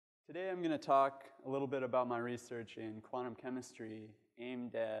Today I'm going to talk a little bit about my research in quantum chemistry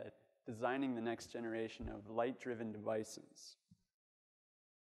aimed at designing the next generation of light-driven devices.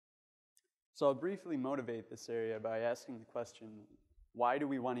 So I'll briefly motivate this area by asking the question, why do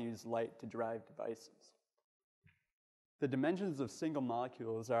we want to use light to drive devices? The dimensions of single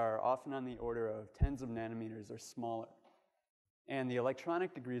molecules are often on the order of tens of nanometers or smaller. And the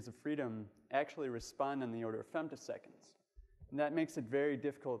electronic degrees of freedom actually respond on the order of femtoseconds. And that makes it very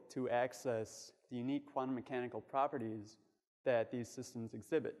difficult to access the unique quantum mechanical properties that these systems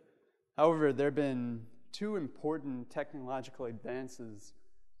exhibit. However, there have been two important technological advances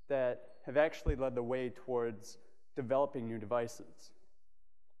that have actually led the way towards developing new devices.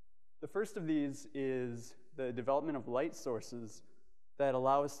 The first of these is the development of light sources that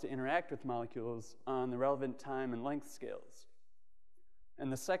allow us to interact with molecules on the relevant time and length scales.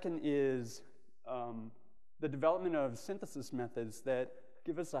 And the second is the development of synthesis methods that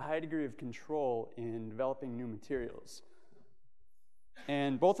give us a high degree of control in developing new materials.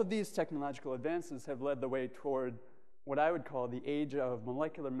 And both of these technological advances have led the way toward what I would call the age of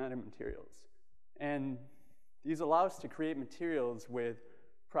molecular metamaterials. And these allow us to create materials with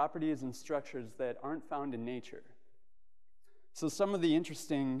properties and structures that aren't found in nature. So some of the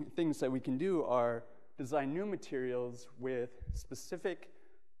interesting things that we can do are design new materials with specific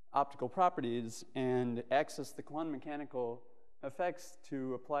optical properties and access the quantum mechanical effects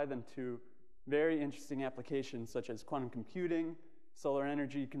to apply them to very interesting applications such as quantum computing, solar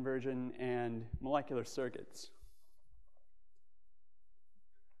energy conversion, and molecular circuits.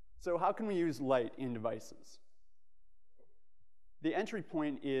 So how can we use light in devices? The entry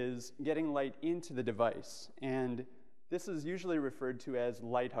point is getting light into the device, and this is usually referred to as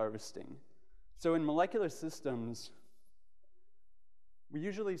light harvesting. So in molecular systems, we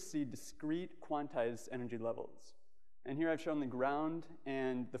usually see discrete quantized energy levels. And here I've shown the ground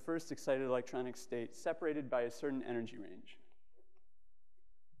and the first excited electronic state separated by a certain energy range.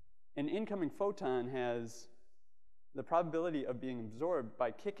 An incoming photon has the probability of being absorbed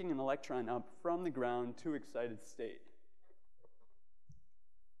by kicking an electron up from the ground to excited state.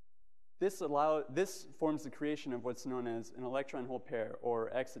 This forms the creation of what's known as an electron-hole pair,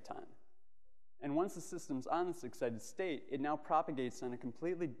 or exciton. And once the system's on this excited state, it now propagates on a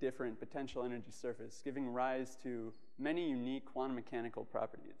completely different potential energy surface, giving rise to many unique quantum mechanical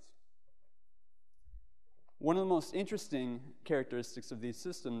properties. One of the most interesting characteristics of these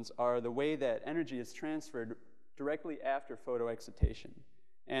systems are the way that energy is transferred directly after photoexcitation.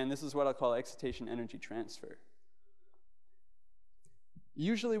 And this is what I'll call excitation energy transfer.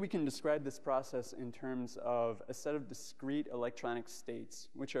 Usually we can describe this process in terms of a set of discrete electronic states,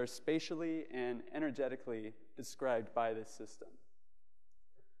 which are spatially and energetically described by this system.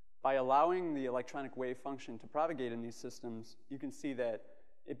 By allowing the electronic wave function to propagate in these systems, you can see that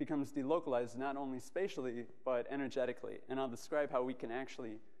it becomes delocalized not only spatially, but energetically. And I'll describe how we can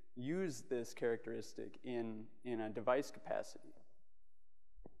actually use this characteristic in a device capacity.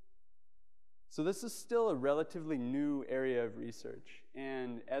 So this is still a relatively new area of research,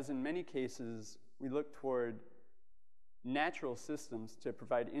 and as in many cases, we look toward natural systems to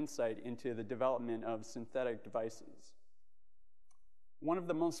provide insight into the development of synthetic devices. One of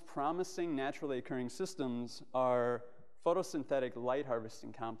the most promising naturally occurring systems are photosynthetic light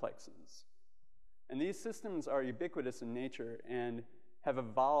harvesting complexes. And these systems are ubiquitous in nature and have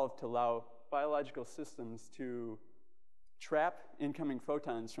evolved to allow biological systems to trap incoming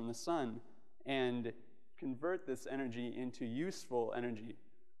photons from the sun and convert this energy into useful energy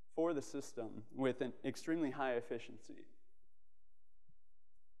for the system with an extremely high efficiency.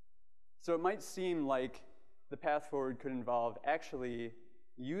 So it might seem like the path forward could involve actually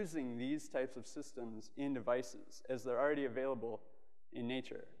using these types of systems in devices as they're already available in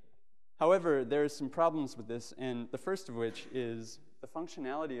nature. However, there are some problems with this, and the first of which is the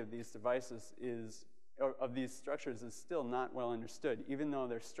functionality of these devices of these structures is still not well understood, even though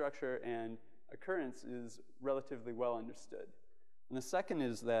their structure and occurrence is relatively well understood. And the second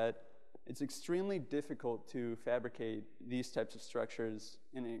is that it's extremely difficult to fabricate these types of structures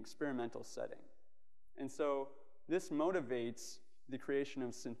in an experimental setting. And so this motivates the creation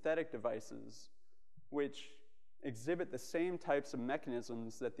of synthetic devices which exhibit the same types of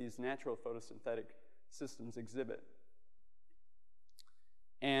mechanisms that these natural photosynthetic systems exhibit.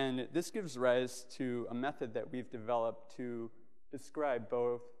 And this gives rise to a method that we've developed to describe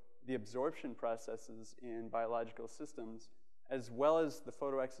both the absorption processes in biological systems as well as the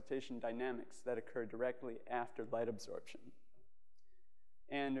photoexcitation dynamics that occur directly after light absorption.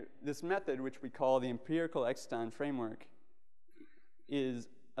 And this method, which we call the empirical exciton framework, is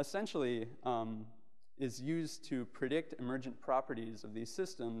essentially is used to predict emergent properties of these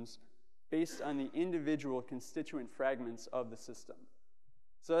systems based on the individual constituent fragments of the system.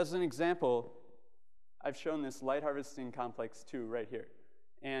 So as an example, I've shown this light harvesting complex 2 right here.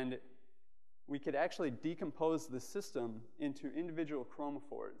 And we could actually decompose the system into individual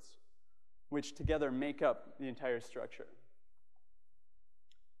chromophores, which together make up the entire structure.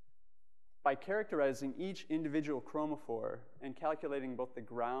 By characterizing each individual chromophore and calculating both the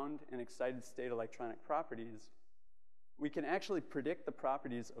ground and excited state electronic properties, we can actually predict the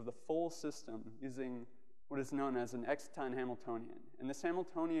properties of the full system using what is known as an exciton Hamiltonian. And this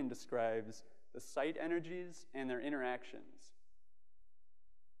Hamiltonian describes the site energies and their interactions.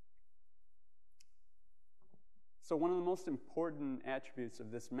 So one of the most important attributes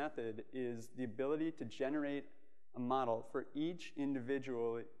of this method is the ability to generate a model for each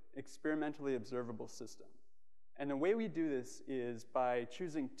individual experimentally observable system. And the way we do this is by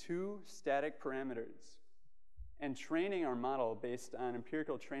choosing 2 static parameters and training our model based on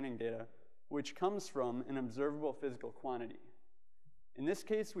empirical training data, which comes from an observable physical quantity. In this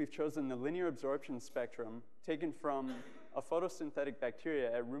case, we've chosen the linear absorption spectrum taken from a photosynthetic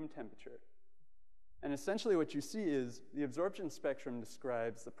bacteria at room temperature. And essentially what you see is the absorption spectrum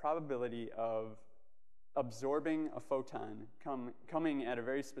describes the probability of absorbing a photon coming at a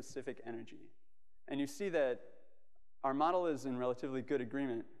very specific energy. And you see that our model is in relatively good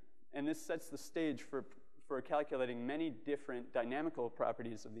agreement, and this sets the stage for calculating many different dynamical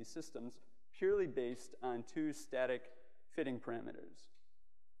properties of these systems purely based on 2 static fitting parameters.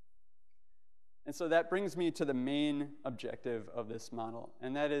 And so that brings me to the main objective of this model,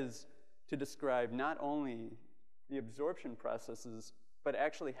 and that is to describe not only the absorption processes, but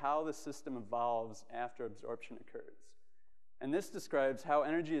actually how the system evolves after absorption occurs. And this describes how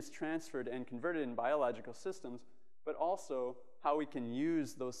energy is transferred and converted in biological systems, but also how we can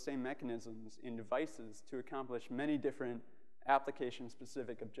use those same mechanisms in devices to accomplish many different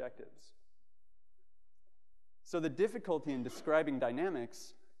application-specific objectives. So the difficulty in describing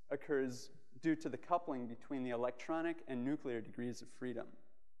dynamics occurs due to the coupling between the electronic and nuclear degrees of freedom.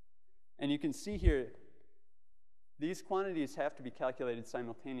 And you can see here, these quantities have to be calculated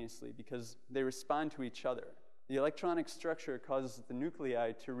simultaneously because they respond to each other. The electronic structure causes the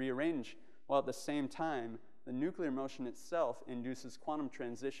nuclei to rearrange, while at the same time, the nuclear motion itself induces quantum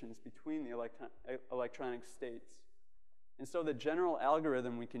transitions between the electronic states. And so the general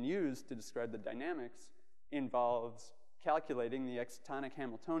algorithm we can use to describe the dynamics involves calculating the excitonic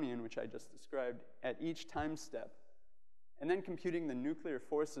Hamiltonian, which I just described, at each time step, and then computing the nuclear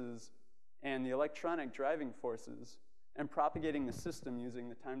forces and the electronic driving forces, and propagating the system using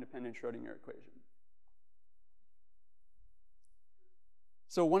the time-dependent Schrodinger equation.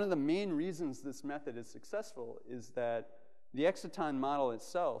 So one of the main reasons this method is successful is that the exciton model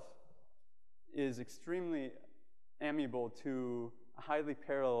itself is extremely amenable to a highly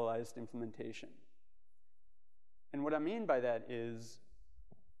parallelized implementation. And what I mean by that is,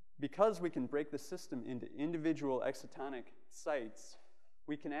 because we can break the system into individual excitonic sites,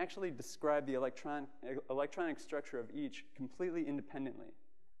 we can actually describe the electronic structure of each completely independently.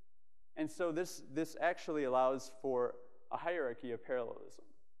 And so this actually allows for a hierarchy of parallelism,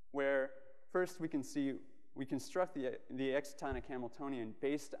 where first we construct the excitonic Hamiltonian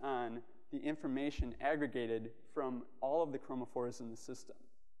based on the information aggregated from all of the chromophores in the system.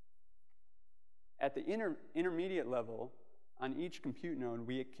 At the intermediate level, on each compute node,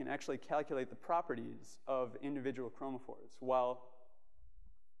 we can actually calculate the properties of individual chromophores, while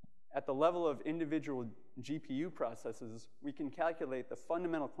at the level of individual GPU processes, we can calculate the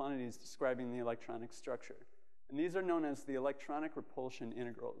fundamental quantities describing the electronic structure. And these are known as the electronic repulsion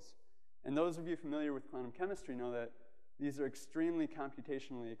integrals. And those of you familiar with quantum chemistry know that these are extremely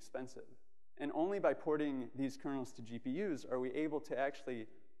computationally expensive. And only by porting these kernels to GPUs are we able to actually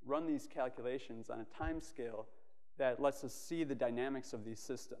run these calculations on a time scale that lets us see the dynamics of these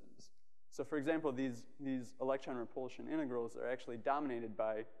systems. So for example, these electron repulsion integrals are actually dominated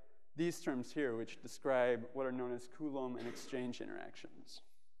by these terms here, which describe what are known as Coulomb and exchange interactions.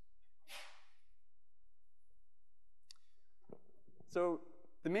 So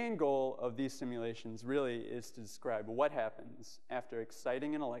the main goal of these simulations really is to describe what happens after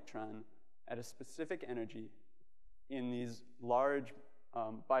exciting an electron at a specific energy in these large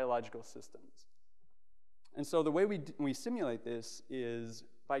biological systems. And so the way we simulate this is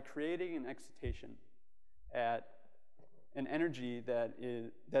by creating an excitation at an energy that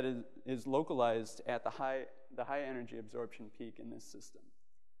is localized at the high energy absorption peak in this system.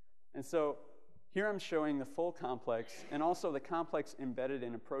 And so here I'm showing the full complex and also the complex embedded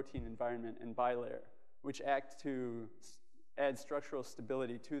in a protein environment and bilayer, which act to add structural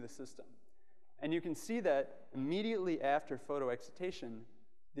stability to the system. And you can see that immediately after photoexcitation,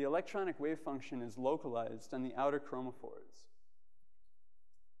 the electronic wave function is localized on the outer chromophores.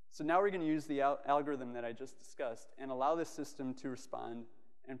 So now we're going to use the algorithm that I just discussed and allow this system to respond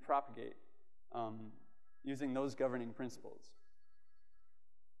and propagate using those governing principles.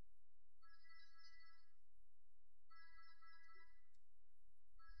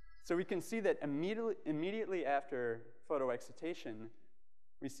 So we can see that immediately after photoexcitation,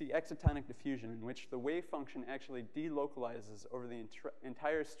 we see excitonic diffusion, in which the wave function actually delocalizes over the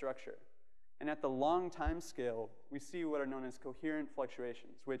entire structure. And at the long time scale, we see what are known as coherent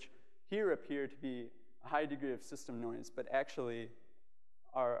fluctuations, which here appear to be a high degree of system noise, but actually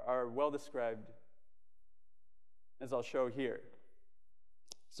are well described, as I'll show here.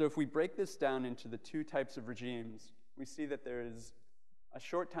 So if we break this down into the two types of regimes, we see that there is a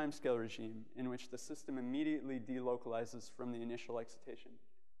short timescale regime in which the system immediately delocalizes from the initial excitation,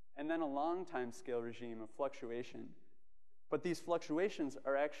 and then a long timescale regime of fluctuation. But these fluctuations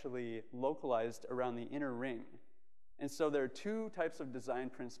are actually localized around the inner ring. And so there are two types of design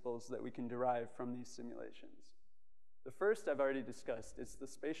principles that we can derive from these simulations. The first I've already discussed. It's the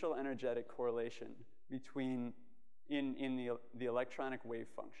spatial energetic correlation between in the electronic wave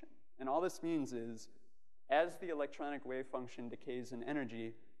function. And all this means is, as the electronic wave function decays in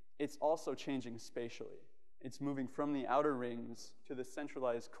energy, it's also changing spatially. It's moving from the outer rings to the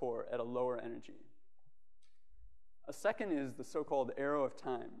centralized core at a lower energy. A second is the so-called arrow of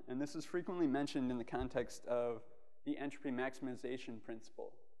time, and this is frequently mentioned in the context of the entropy maximization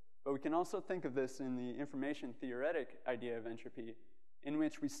principle. But we can also think of this in the information theoretic idea of entropy, in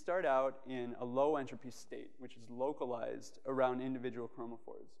which we start out in a low entropy state, which is localized around individual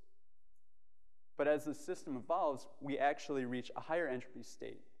chromophores. But as the system evolves, we actually reach a higher entropy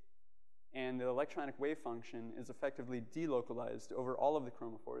state, and the electronic wave function is effectively delocalized over all of the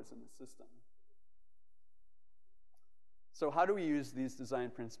chromophores in the system. So how do we use these design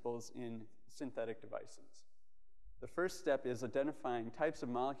principles in synthetic devices? The first step is identifying types of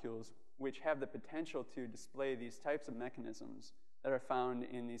molecules which have the potential to display these types of mechanisms that are found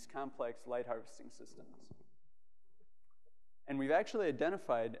in these complex light harvesting systems. And we've actually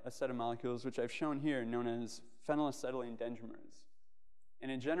identified a set of molecules, which I've shown here, known as phenylacetylene dendrimers. And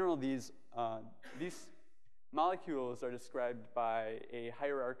in general, these molecules are described by a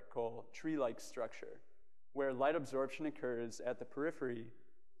hierarchical tree-like structure, where light absorption occurs at the periphery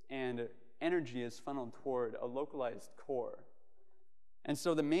and energy is funneled toward a localized core. And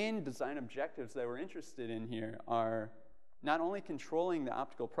so the main design objectives that we're interested in here are not only controlling the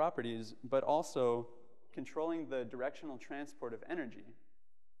optical properties, but also controlling the directional transport of energy.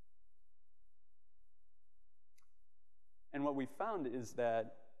 And what we found is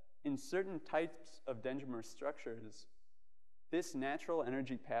that in certain types of dendrimer structures, this natural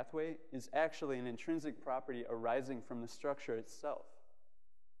energy pathway is actually an intrinsic property arising from the structure itself.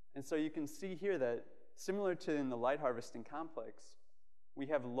 And so you can see here that, similar to in the light harvesting complex, we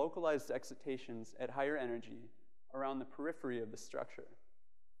have localized excitations at higher energy around the periphery of the structure.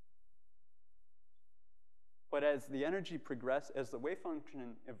 But as the energy progresses, as the wave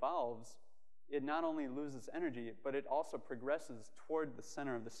function evolves, it not only loses energy, but it also progresses toward the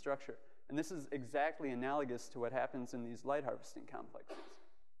center of the structure. And this is exactly analogous to what happens in these light harvesting complexes.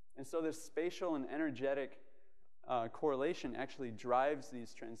 And so this spatial and energetic correlation actually drives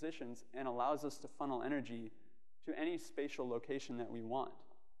these transitions and allows us to funnel energy to any spatial location that we want.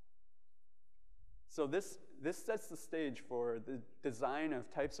 So this sets the stage for the design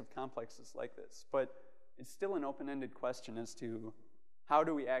of types of complexes like this. But it's still an open-ended question as to how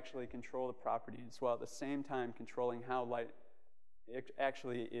do we actually control the properties while at the same time controlling how light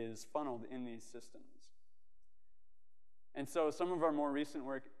actually is funneled in these systems. And so some of our more recent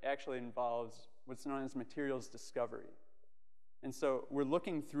work actually involves what's known as materials discovery. And so we're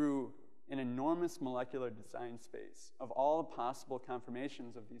looking through an enormous molecular design space of all possible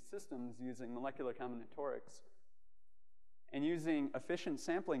conformations of these systems using molecular combinatorics. And using efficient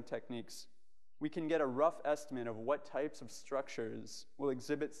sampling techniques, we can get a rough estimate of what types of structures will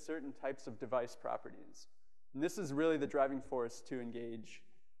exhibit certain types of device properties. And this is really the driving force to engage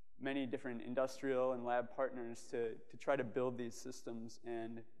many different industrial and lab partners to try to build these systems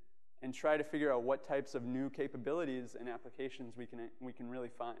and try to figure out what types of new capabilities and applications we can really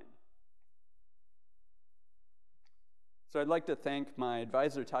find. So I'd like to thank my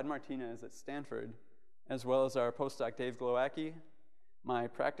advisor, Todd Martinez at Stanford, as well as our postdoc, Dave Glowacki, my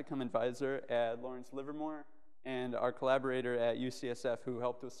practicum advisor at Lawrence Livermore, and our collaborator at UCSF who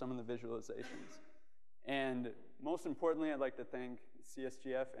helped with some of the visualizations. And most importantly, I'd like to thank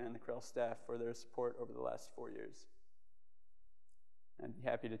CSGF and the Krell staff for their support over the last 4 years. I'd be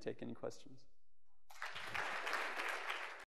happy to take any questions.